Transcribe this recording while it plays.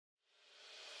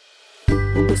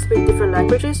We speak different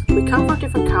languages, we come from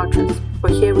different cultures,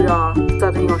 but here we are,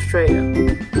 studying in Australia.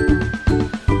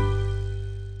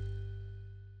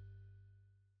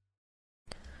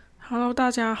 Hello， 大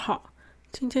家好。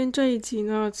今天这一集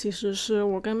呢，其实是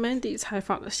我跟 Mandy 采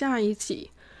访的下一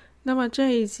集。那么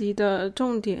这一集的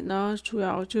重点呢，主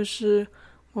要就是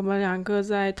我们两个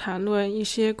在谈论一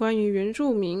些关于原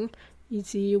住民以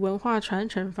及文化传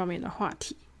承方面的话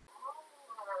题。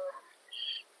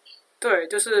对，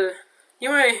就是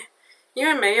因为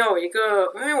没有因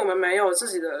为我们没有自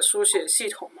己的书写系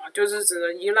统嘛，就是只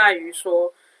能依赖于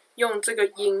说用这个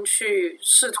音去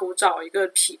试图找一个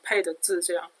匹配的字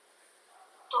这样。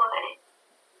对，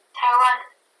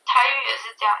台语也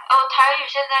是这样。台语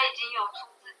现在已经有出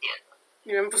字典了。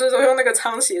你们不是都用那个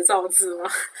仓颉造字吗？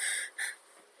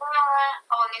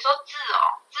你说字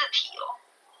体哦。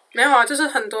没有啊，就是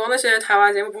很多那些台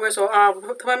湾节目不会说啊，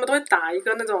他们都会打一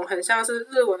个那种很像是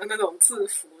日文的那种字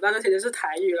符，但那其实是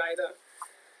台语来的。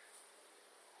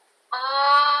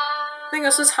那个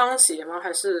是仓颉吗？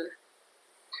还是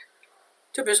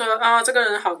就比如说啊，这个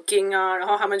人好金啊，然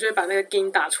后他们就会把那个金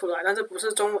打出来，但是不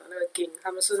是中文那个金，他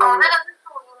们是那个是注音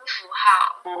符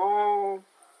号。那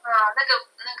个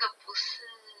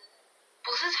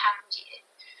不是仓颉。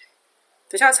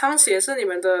等一下，仓颉是你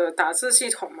们的打字系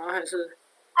统吗？还是？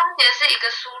仓颉是一个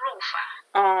输入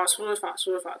法。输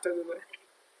入法，对。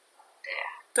对啊。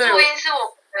对，注音是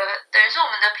等于是我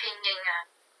们的拼音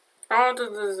啊。对，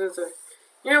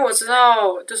因为我知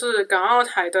道，就是港澳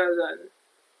台的人，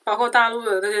包括大陆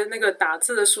的那个打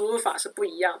字的输入法是不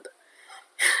一样的。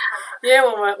因为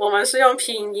我们是用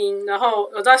拼音，然后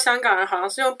我知道香港人好像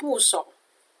是用部首。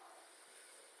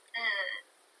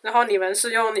然后你们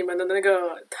是用你们的那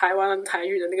个台湾的台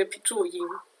语的那个注音。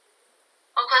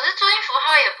可是注音符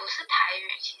号也不是台语，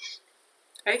其实。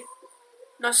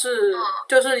那是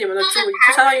就是你们的注音，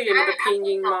就相当于你们的拼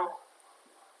音吗？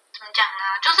怎么讲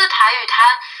呢？就是台语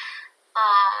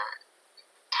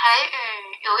台语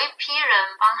有一批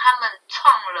人帮他们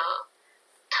创了，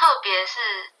特别是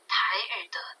台语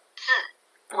的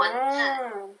文字。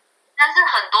但是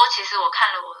很多其实我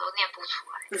看了我都念不出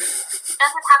来。但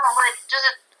是他们会就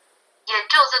是研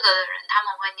究这个的人，他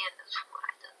们会念得出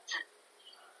来的字。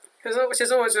可是其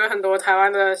实我觉得很多台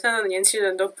湾的现在的年轻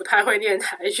人都不太会念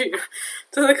台语，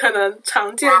就是可能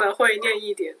常见的会念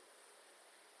一点。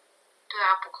对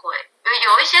啊，不会，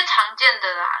有一些常见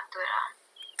的啦，对啦。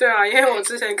对啊，因为我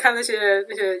之前看那些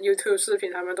YouTube 视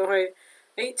频，他们都会，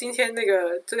今天这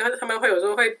个他们会有时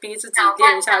候会逼自己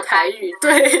念一下台语，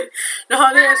对，然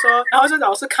后那个说，然后就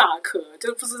老是卡壳，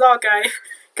就不知道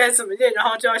该怎么念，然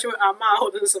后就要去问阿嬷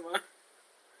或者是什么。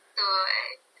对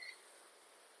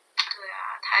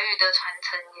啊，台语的传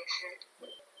承也是。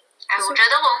我觉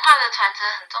得文化的传承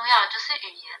很重要的就是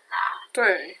语言啦。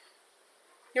对，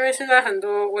因为现在很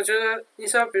多，我觉得你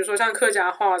知道，比如说像客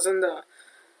家话，真的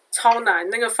超难，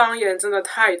那个方言真的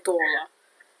太多了。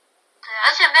对，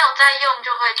而且没有在用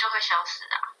就会消失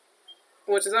啊。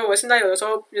我觉得我现在有的时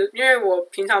候，因为我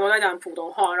平常都在讲普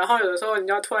通话，然后有的时候你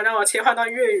要突然让我切换到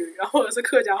粤语，然后或者是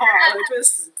客家话，我就会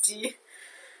死机。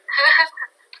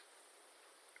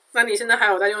那你现在还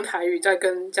有在用台语在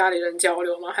跟家里人交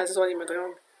流吗？还是说你们都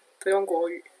用国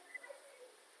语？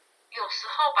有时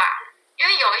候吧，因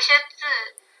为有一些字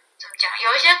怎么讲，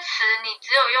有一些词你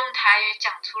只有用台语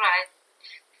讲出来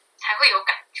才会有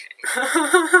感觉。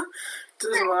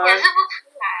这是什么？也是不出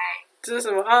来。这是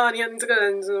什么啊？你这个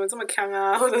人怎么这么强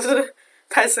啊？或者是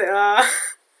拍谁啊？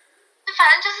反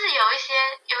正就是有一些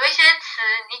词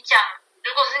你讲，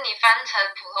如果是你翻成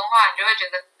普通话，你就会觉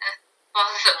得不知道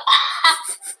是什么。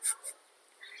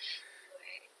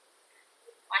对，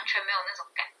完全没有那种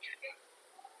感觉。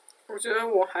我觉得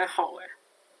我还好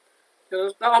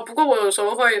不过我有时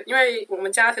候会，因为我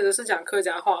们家其实是讲客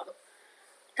家话的，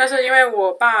但是因为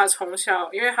我爸从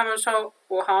小，因为他们说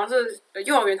我好像是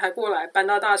幼儿园才过来搬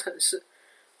到大城市，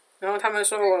然后他们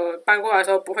说我搬过来的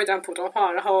时候不会讲普通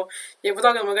话，然后也不知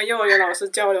道怎么跟幼儿园老师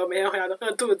交流，每天回来都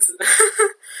饿肚子。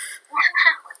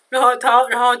然后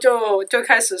就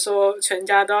开始说全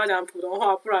家都要讲普通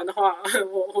话，不然的话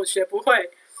我学不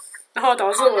会，然后导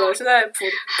致我的现在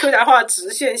客家话直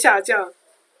线下降。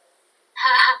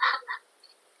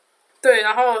对，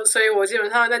然后所以我基本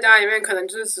上在家里面可能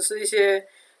就是只是一些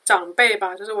长辈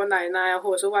吧，就是我奶奶啊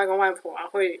或者是外公外婆啊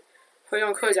会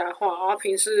用客家话，然后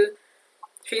平时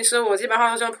我基本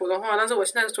上都是用普通话，但是我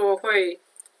现在说会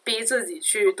逼自己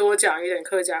去多讲一点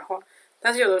客家话。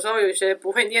但是有的时候有些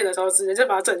不会念的时候，直接就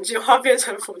把整句话变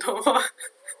成普通话。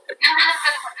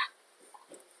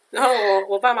然后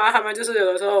我爸妈他们就是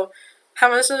有的时候，他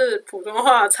们是普通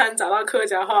话掺杂到客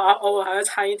家话，偶尔还会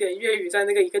掺一点粤语在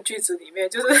那个一个句子里面，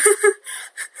就是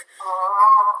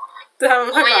对，他们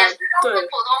会把我们也是都对是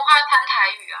普通话掺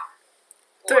台语啊。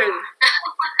对，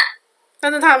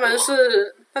但是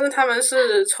他们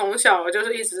是从小就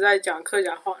是一直在讲客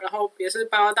家话，然后也是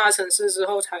搬到大城市之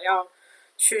后才要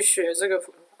去学这个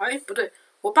普通话。哎，不对，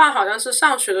我爸好像是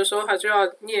上学的时候他就要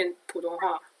念普通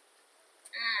话，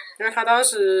因为他当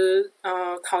时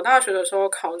考大学的时候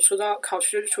考出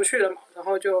去了嘛，然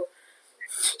后就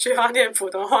要念普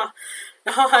通话。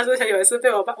然后他之前有一次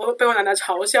被我奶奶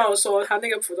嘲笑说他那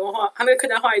个普通话，他那个客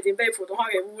家话已经被普通话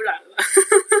给污染了。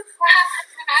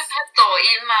抖音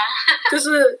吗？就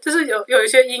是有一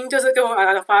些音就是跟我奶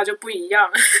奶的发就不一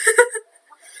样。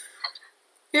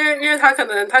因为他可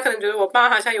能觉得我爸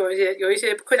好像有一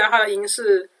些客家话的音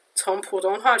是从普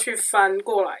通话去翻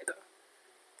过来的。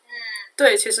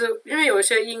对，其实因为有一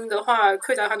些音的话，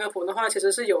客家话跟普通话其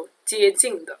实是有接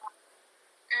近的。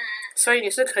所以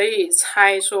你是可以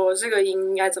猜说这个音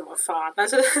应该怎么发，但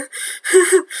是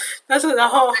然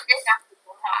后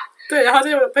对，然后就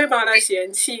被我奶奶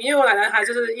嫌弃，因为我奶奶她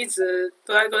就是一直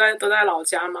都在老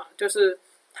家嘛，就是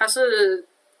她是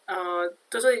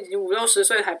就是已经50-60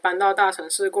岁才搬到大城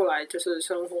市过来就是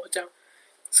生活这样，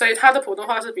所以她的普通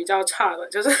话是比较差的，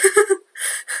就是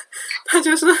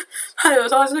她有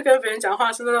时候是跟别人讲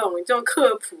话是那种这种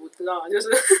刻薄，知道吗？就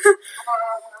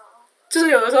是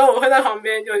有的时候我会在旁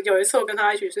边，有一次我跟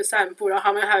他一起去散步，然后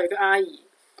旁边还有一个阿姨，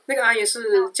那个阿姨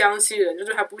是江西人，就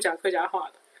是还不讲客家话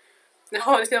的。然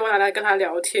后现在我奶奶跟他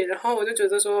聊天，然后我就觉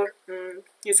得说，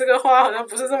你这个话好像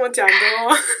不是这么讲的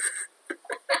哦。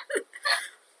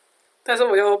但是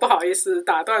我又不好意思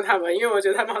打断他们，因为我觉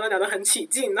得他们好像讲得很起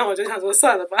劲，那我就想说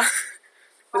算了吧，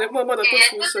我就默默的不出声。语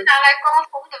言就是拿来沟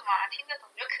通的嘛，听得懂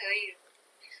就可以了。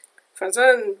反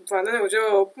正我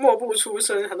就默不出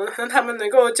声，可能他们能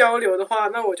够交流的话，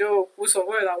那我就无所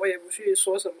谓了，我也不去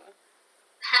说什么。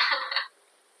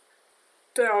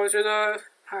对啊，我觉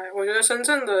得深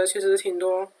圳的其实挺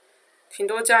多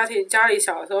家里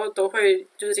小的时候都会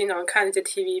就是经常看一些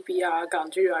TVB 啊、港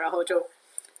剧啊，然后就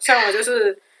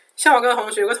像我跟有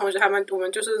个同学我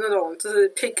们就是那种就是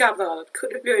pick up 的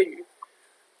粤语，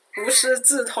无师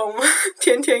自通，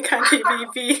天天看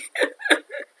TVB。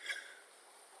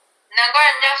难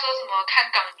怪人家说什么看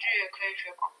港剧也可以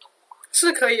学广东话。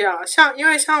是可以啊，因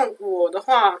为像我的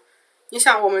话，你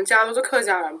想我们家都是客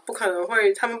家人，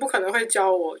他们不可能会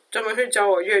专门去教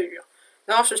我粤语啊，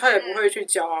然后学校也不会去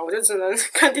教啊，我就只能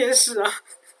看电视啊。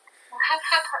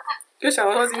就小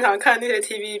的时候经常看那些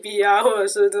TVB 啊，或者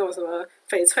是这种什么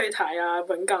翡翠台啊、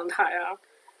本港台啊，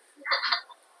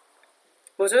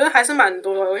我觉得还是蛮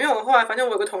多的。因为我后来发现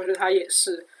我有个同学他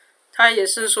也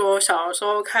是说小的时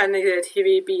候看那些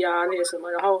TVB 啊那些什么，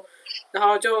然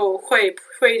后就会一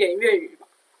点粤语吧。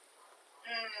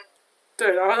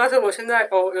对，然后但是我现在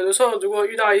有的时候如果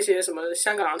遇到一些什么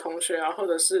香港的同学啊，或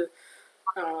者是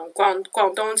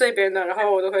广东这边的，然后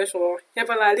我都会说要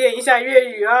不要来练一下粤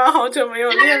语啊，好久没有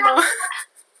练了。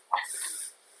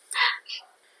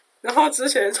然后之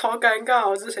前超尴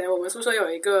尬，之前我们宿舍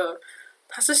有一个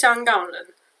他是香港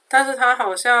人，但是他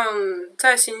好像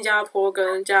在新加坡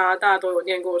跟加拿大都有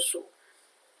念过书。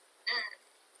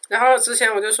然后之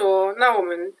前我就说，那我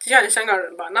们既然是香港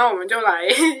人吧，那我们就来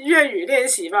粤语练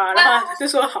习吧。然后他就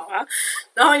说好啊。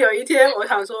然后有一天我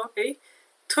想说，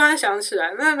突然想起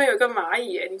来那边有个蚂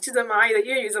蚁，你记得蚂蚁的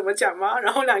粤语怎么讲吗？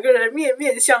然后两个人面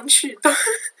面相觑，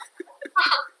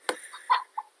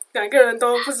两个人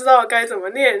都不知道该怎么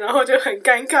念，然后就很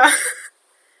尴尬。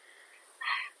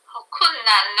好困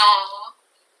难哦，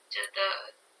觉得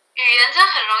语言真的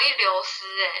很容易流失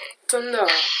哎。真的。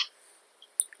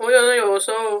我有的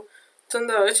时候真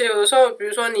的，而且有的时候，比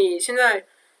如说你现在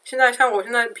像我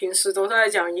现在平时都在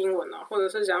讲英文啊，或者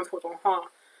是讲普通话，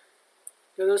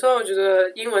有的时候我觉得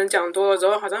英文讲多了之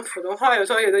后，好像普通话有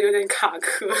时候有点卡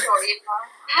壳。走音吗？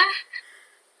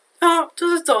然后就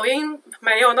是走音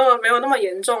没有那么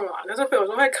严重啦，但是有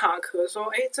时候会卡壳，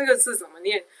说这个字怎么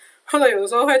念，或者有的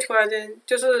时候会突然间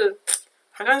就是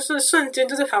好像是瞬间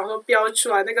就是好像说标出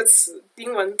来那个词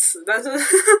英文词，但是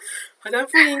好像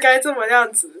不应该这么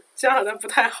样子，这样好像不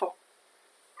太好。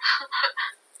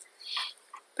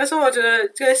但是我觉得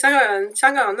跟香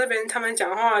港那边他们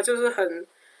讲话就是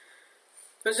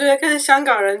我觉得跟香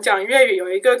港人讲粤语有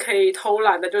一个可以偷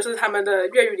懒的，就是他们的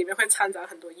粤语里面会掺杂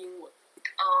很多英文。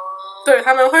对，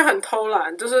他们会很偷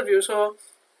懒，就是比如说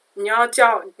你说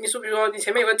比如说你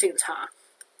前面有个警察，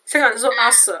香港人是说阿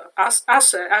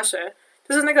Sir，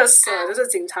就是那个 Sir 就是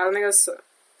警察的那个 Sir。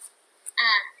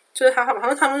就是好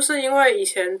像他们是因为以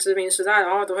前殖民时代，然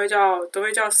后都会叫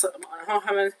Sir 嘛，然后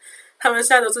他们现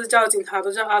在都是叫警察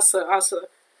都叫阿 Sir。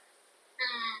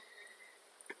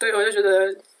对，我就觉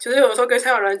得其实有的时候跟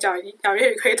香港人讲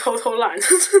粤语可以偷懒，就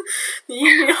是你英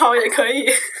语好也可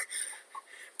以。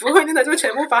不会念的就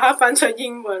全部把它翻成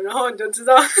英文，然后你就知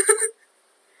道，你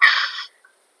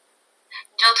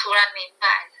就突然明白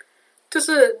了。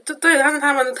对，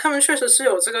他们确实是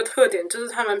有这个特点，就是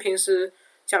他们平时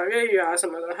讲粤语啊什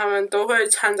么的，他们都会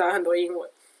掺杂很多英文，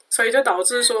所以就导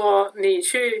致说你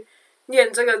去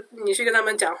念这个，你去跟他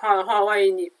们讲话的话，万一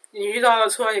你遇到了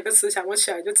突然有个词想不起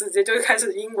来，就直接就开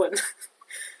始英文，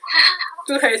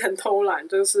就可以很偷懒，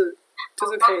就是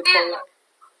可以偷懒。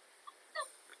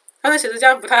但是其实这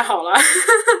样不太好啦，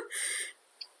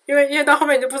因为到后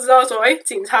面你就不知道说，哎，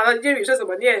警察的粤语是怎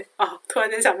么念啊？突然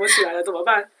间想不起来了，怎么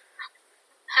办？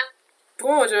不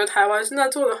过我觉得台湾现在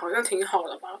做的好像挺好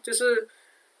的吧，就是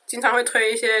经常会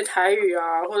推一些台语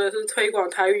啊，或者是推广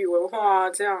台语文化啊，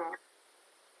这样啊。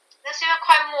那是因为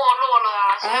快没落了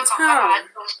啊，所以赶快把它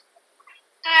做。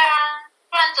对啊，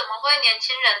不然怎么会年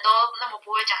轻人都那么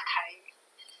不会讲台语？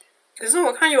可是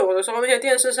我看有的时候那些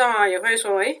电视上啊也会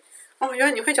说，哎，哦，原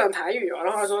来你会讲台语哦，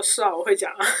然后他说是啊，我会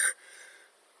讲啊。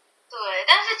对，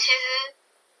但是其实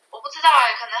我不知道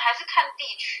可能还是看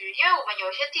地区，因为我们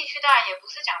有些地区当然也不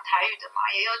是讲台语的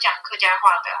嘛，也有讲客家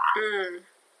话的啊。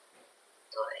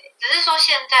对，只是说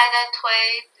现在在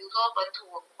推，比如说本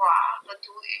土文化、本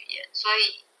土语言，所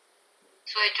以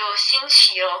就兴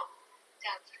起了这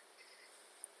样子。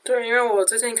对，因为我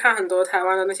最近看很多台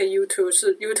湾的那些 YouTube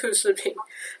视频，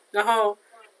然后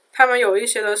他们有一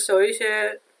些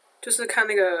就是看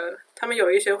那个，他们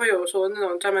有一些会有说那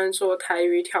种专门做台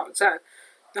语挑战，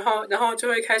然后就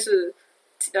会开始，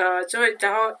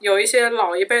然后有一些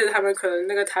老一辈的，他们可能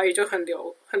那个台语就很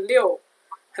流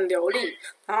利，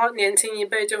然后年轻一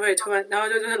辈就会突然，然后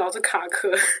就是老是卡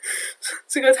壳，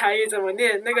这个台语怎么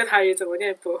念，那个台语怎么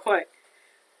念不会。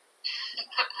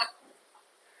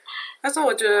但是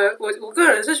我觉得我个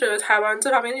人是觉得台湾这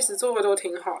方面一直做的都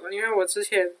挺好的，因为我之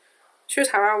前去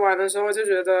台湾玩的时候就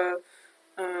觉得，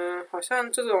好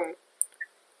像这种，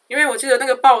因为我记得那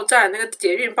个报站，那个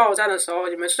捷运报站的时候，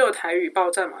你们是有台语报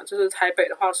站嘛？就是台北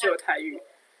的话是有台语。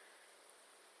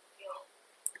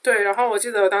对，然后我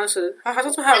记得当时他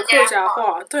说还有客家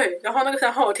话，对，然后那个时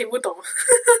候我听不懂。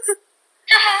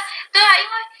对啊，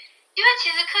因为其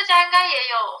实客家应该也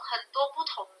有很多不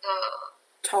同的，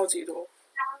超级多。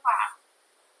方法。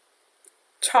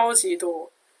超级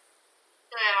多。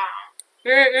对啊。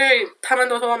因为他们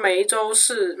都说梅州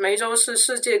是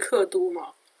世界客都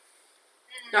嘛，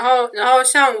然后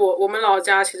像我们老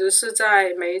家其实是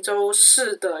在梅州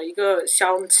市的一个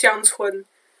乡村，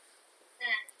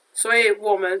所以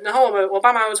我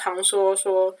爸妈又常说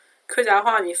客家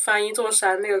话你翻一座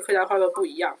山，那个客家话都不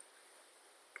一样。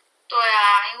对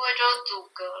啊，因为就阻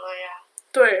隔了呀。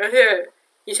对，而且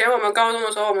以前我们高中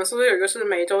的时候，我们宿舍有一个是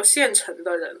梅州县城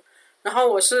的人。然后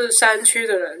我是山区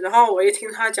的人，然后我一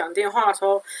听他讲电话的时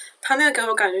候，他那个给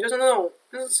我感觉就是那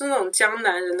种江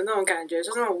南人的那种感觉，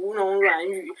就是那种吴侬软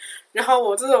语。然后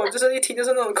我这种就是一听就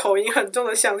是那种口音很重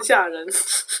的乡下人，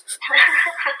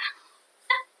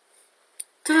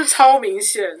就是超明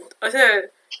显。而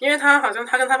且因为他好像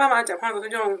他跟他爸妈讲话都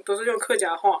是用客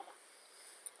家话。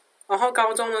然后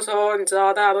高中的时候，你知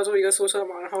道大家都住一个宿舍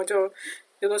嘛，然后就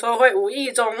有的时候会无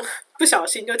意中不小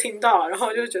心就听到，然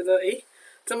后就觉得诶。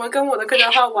怎么跟我的客家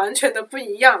话完全的不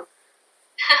一样？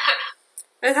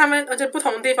而且不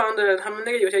同地方的人，他们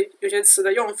那个有些词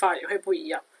的用法也会不一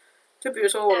样。就比如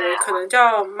说我们可能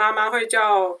叫妈妈会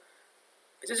就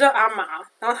叫阿妈，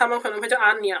然后他们可能会叫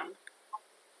阿娘。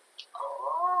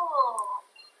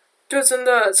就真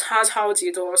的差超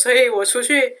级多。所以我之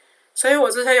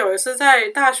前有一次在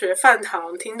大学饭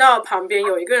堂听到旁边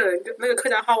有一个人那个客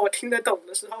家话我听得懂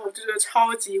的时候，我就觉得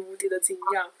超级无敌的惊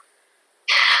讶。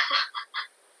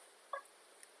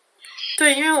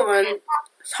对，因为我们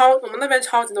那边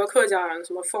超级多客家人，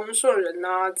什么丰顺人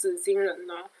啊、紫金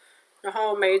人啊，然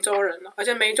后梅州人啊，而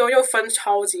且梅州又分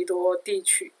超级多地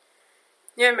区，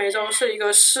因为梅州是一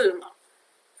个市嘛。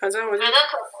反正我觉得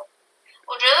可能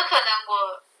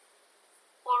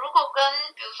我如果跟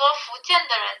比如说福建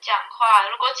的人讲话，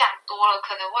如果讲多了，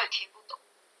可能我也听不懂。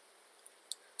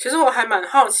其实我还蛮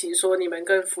好奇，说你们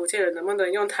跟福建人能不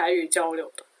能用台语交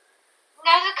流的？应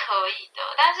该是可以的，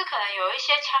但是可能有一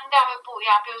些腔调会不一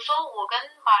样。比如说我跟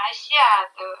马来西亚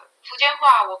的福建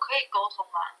话我可以沟通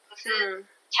啊，可是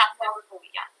腔调会不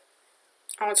一样。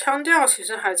腔调其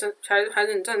实还是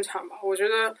很正常吧。我觉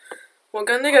得我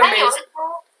跟那个但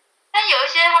有一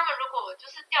些他们如果就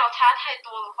是调差太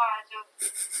多的话，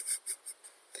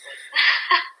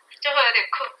就会有点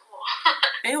困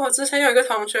惑。我之前有一个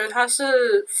同学，他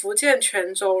是福建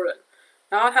泉州人。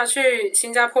然后他去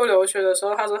新加坡留学的时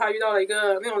候，他说他遇到了一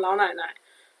个那种老奶奶，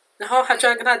然后他居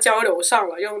然跟他交流上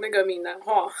了，用那个闽南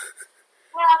话。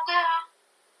对啊，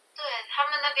对他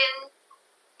们那边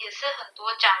也是很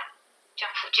多讲讲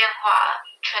福建话，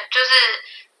就是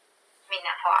闽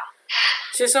南话。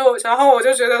其实然后我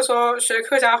就觉得说学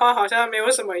客家话好像没有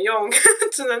什么用，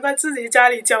只能在自己家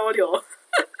里交流。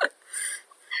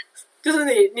就是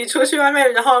你出去外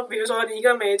面，然后比如说你一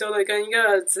个梅州的跟一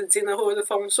个紫金的或者是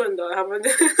丰顺的，他们就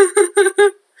可是东南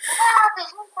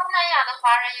亚的华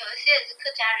人有一些也是客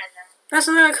家人啊。但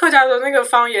是那个客家的那个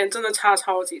方言真的差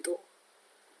超级多，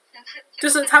就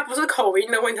是它不是口音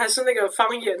的问题，它是那个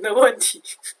方言的问题。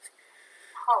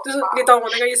就是你懂我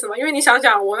那个意思吗？因为你想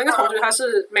想，我那个同学他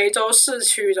是梅州市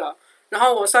区的，然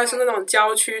后我算是那种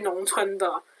郊区农村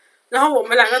的，然后我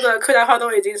们两个的客家话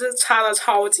都已经是差的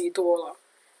超级多了，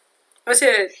而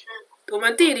且我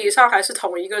们地理上还是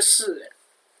同一个市。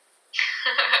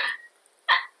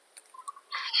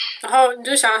然后你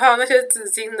就想还有那些紫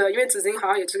金的，因为紫金好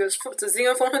像也这个紫金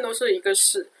跟丰顺都是一个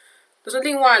市，都是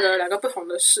另外的两个不同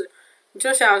的市。我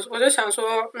就想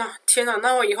说，那天哪，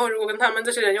那我以后如果跟他们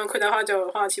这些人用客家话交流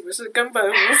的话，岂不是根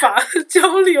本无法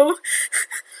交流？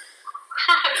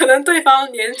可能对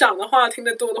方年长的话听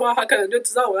得多的话，他可能就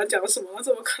知道我在讲什么，但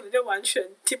是我可能就完全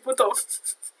听不懂。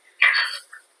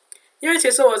因为其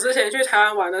实我之前去台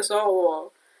湾玩的时候，我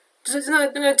就是那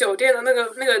个酒店的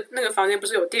那个房间不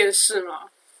是有电视嘛，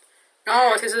然后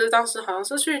我其实当时好像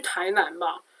是去台南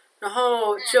吧，然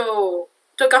后就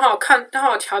刚好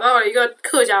调到了一个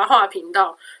客家话频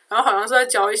道，然后好像是在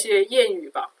教一些谚语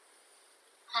吧，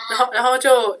然后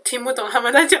就听不懂他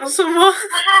们在讲什么。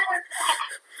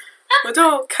我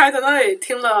就开在那里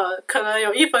听了，可能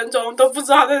有1分钟都不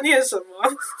知道他在念什么。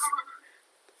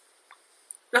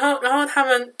然后他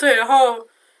们对，然后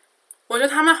我觉得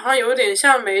他们好像有点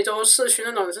像梅州市区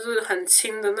那种，就是很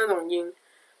轻的那种音。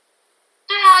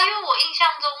对啊，因为我印象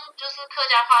中就是客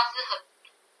家话是很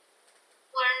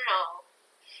温柔。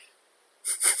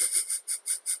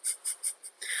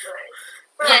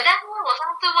对，但是我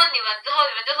上次问你们之后，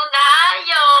你们就说哪有，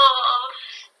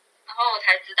然后我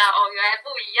才知道哦，原来不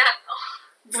一样哦。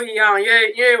不一样，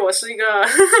因为我是一个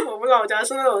我们老家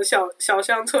是那种小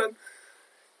乡村，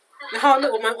然后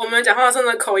我们讲话真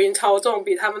的口音超重，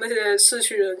比他们那些市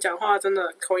区人讲话真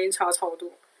的口音差超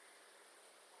多。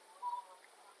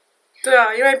对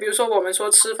啊，因为比如说我们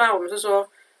说吃饭，我们是说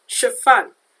吃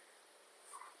饭，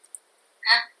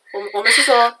我们是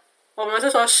说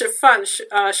吃饭吃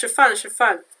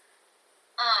饭，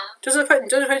就是你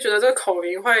就是会觉得这个口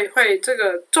音会这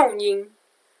个重音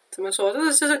怎么说，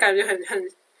就是感觉很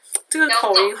这个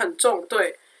口音很重，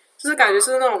对，就是感觉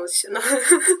是那种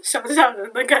乡下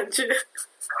人的感觉。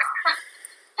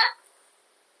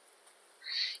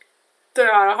对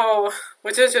啊，然后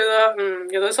我就觉得，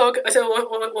有的时候，而且我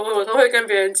有时候会跟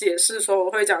别人解释说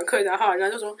我会讲客家话，人家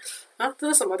就说啊，这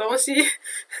是什么东西？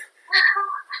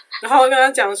然后我跟他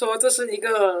讲说这是一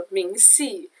个民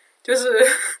系，就是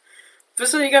不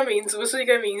是一个民族，是一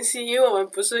个民系，因为我们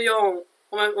不是用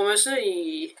我们是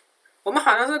以我们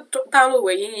好像是大陆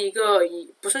唯一一个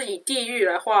不是以地域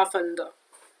来划分的。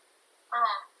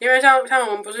因为像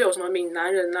我们不是有什么闽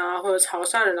南人啊或者潮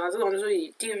汕人啊这种就是以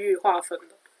地域划分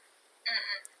的。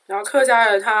然后客家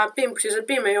人他其实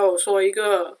并没有说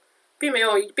并没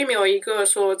有一个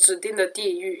说指定的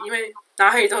地域，因为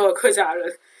哪里都有客家人。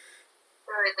对，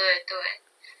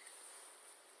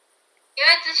因为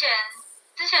之前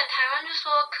台湾就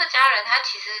说客家人他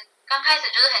其实刚开始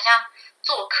就是很像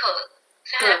做客的，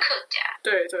所以他叫客家。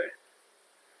对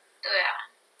啊。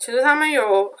其实他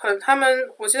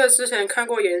们我记得之前看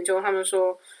过研究，他们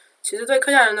说其实对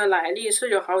客家人的来历是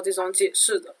有好几种解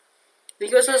释的。一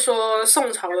个是说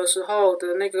宋朝的时候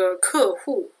的那个客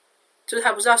户，就是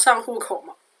他不是要上户口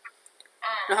嘛，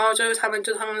然后就是他们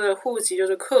的户籍就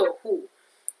是客户，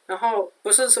然后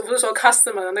不是说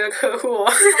customer 的那个客户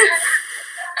哦，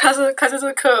他就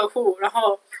是客户，然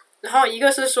后一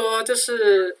个是说就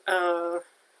是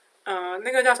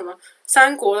那个叫什么，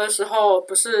三国的时候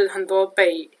不是很多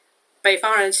北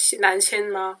方人南迁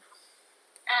吗？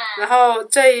然后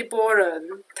这一波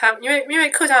人，他因为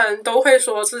客家人都会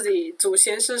说自己祖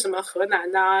先是什么河南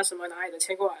的啊，什么哪里的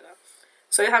迁过来的，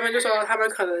所以他们就说他们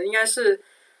可能应该是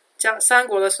三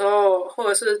国的时候，或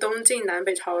者是东晋南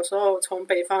北朝的时候，从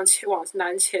北方往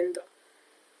南迁的。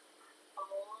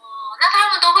那他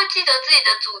们都会记得自己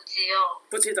的祖籍哦？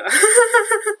不记得。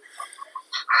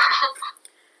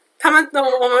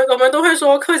我们都会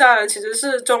说客家人其实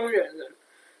是中原人。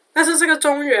但是这个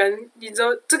中原，你知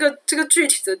道这个具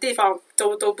体的地方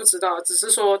都不知道，只是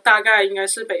说大概应该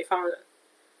是北方人。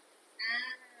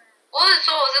我是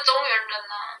说我是中原人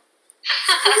啊。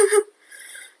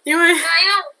因为我也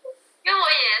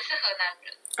是河南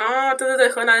人。啊，对，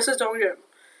河南是中原，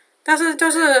但是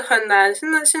就是很难。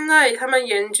现在他们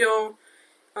研究，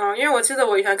因为我记得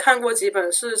我以前看过几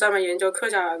本是专门研究客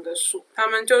家人的书，他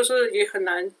们就是也很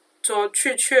难说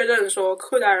去确认说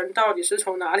客家人到底是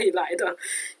从哪里来的，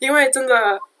因为真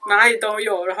的哪里都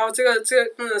有，然后这个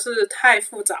真的是太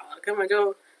复杂了，根本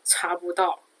就查不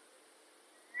到。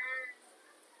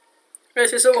因为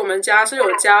其实我们家是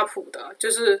有家谱的，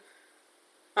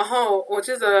然后我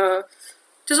记得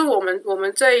就是我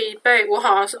们这一辈，我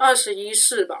好像是21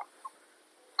世吧。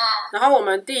然后我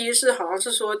们第一世好像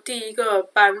是说第一个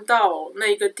搬到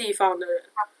那个地方的人，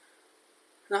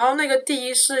然后那个第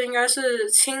一世应该是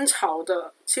清朝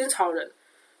人，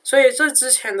所以这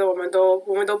之前的我们都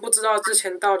不知道之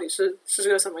前到底是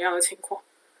个什么样的情况。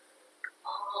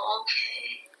OK。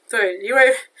对，因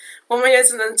为我们也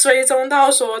只能追踪到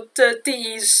说这第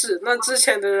一世，那之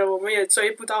前的人我们也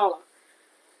追不到了。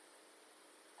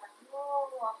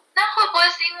那会不会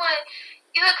是因为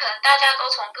可能大家都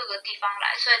从各个地方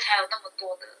来，所以才有那么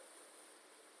多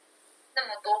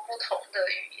不同的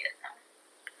语言呢？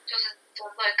就是针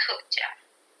对客家。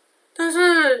但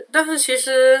是其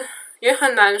实也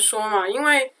很难说嘛，因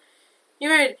为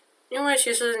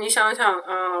其实你想想，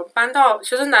搬到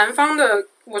其实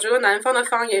我觉得南方的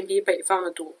方言比北方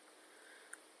的多。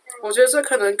我觉得这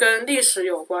可能跟历史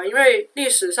有关，因为历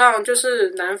史上就是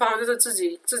南方就是自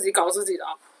己搞自己的，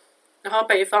然后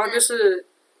北方就是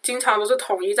经常都是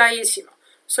统一在一起嘛，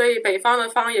所以北方的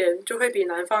方言就会比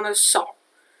南方的少。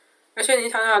而且你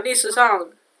想想，历史上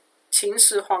秦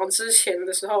始皇之前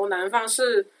的时候，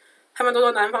他们都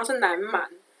说南方是南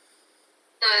蛮。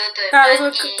对，大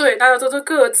家都是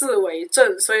各自为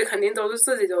政，所以肯定都是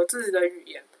自己有自己的语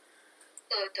言。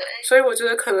对。所以我觉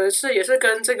得可能也是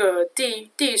跟这个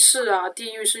地势啊、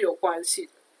地域是有关系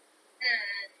的。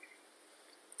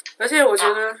而且我觉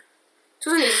得，就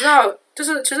是你知道，就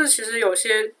是其实有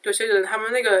些人他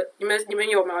们那个你们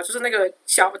有吗？就是那个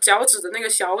脚趾的那个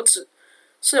小指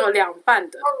是有两半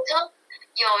的。你说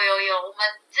有，我们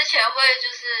之前会就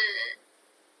是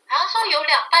好像说有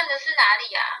两半的是哪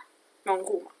里啊？蒙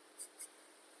古吗？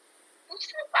不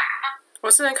是吧？我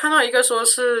之前看到一个说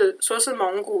是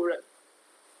蒙古人。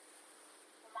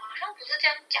我们好像不是这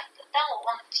样讲的，但我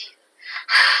忘记了。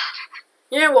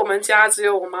因为我们家只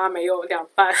有我妈没有两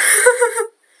半。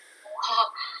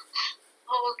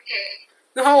OK。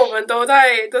然后我们都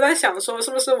在想说，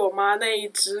是不是我妈那一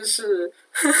只是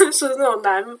那种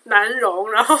南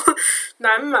戎，然后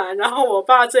南蛮，然后我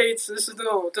爸这一只是那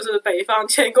种就是北方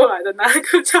迁过来的南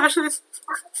客家人。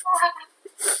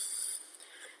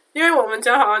因为我们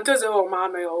家好像就只有我妈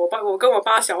没有，我跟我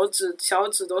爸小指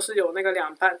都是有那个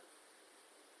两半。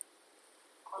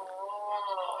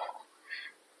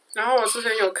然后我之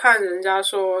前有看人家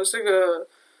说这个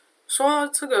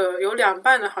有两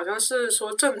半的，好像是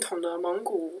说正统的蒙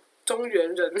古中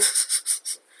原人。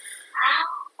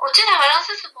我记得好像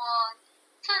是什么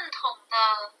正统的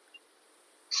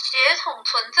血统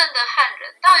纯正的汉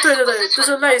人，到底是不是就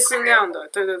是类似那样的，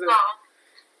对。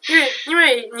因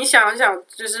为你想想，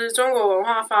就是中国文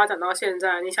化发展到现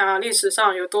在，你想想历史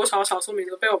上有多少少数民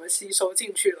族被我们吸收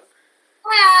进去了？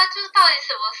对啊，就是到底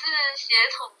什么是血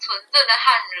统纯正的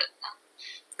汉人啊？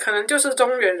可能就是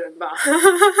中原人吧。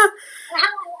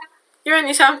因为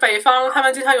你想北方，他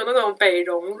们经常有那种北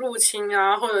戎入侵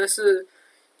啊，或者是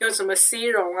有什么西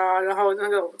戎啊，然后那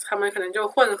种他们可能就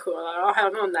混合了，然后还有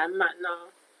那种南蛮啊。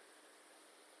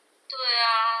对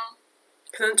啊。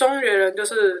可能中原人就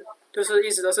是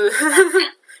一直都是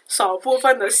少部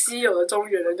分的稀有的中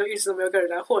原人，就一直都没有跟人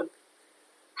来混。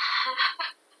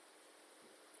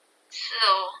是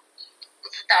哦，不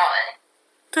知道哎。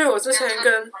对，我之前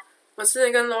跟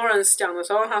Lawrence 讲的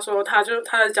时候，他说他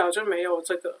的脚就没有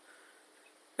这个。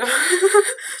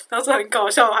当时很搞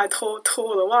笑，我还脱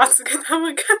我的袜子给他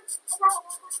们看。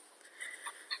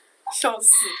笑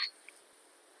死。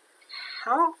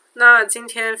好，那今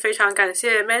天非常感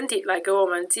谢 Mandy 来给我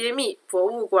们揭秘博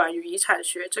物馆与遗产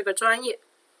学这个专业。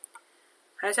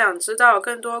还想知道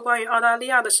更多关于澳大利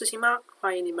亚的事情吗？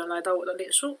欢迎你们来到我的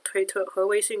脸书、推特和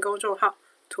微信公众号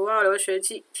图澳留学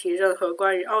记，提任何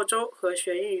关于澳洲和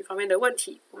学英语方面的问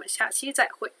题。我们下期再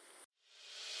会。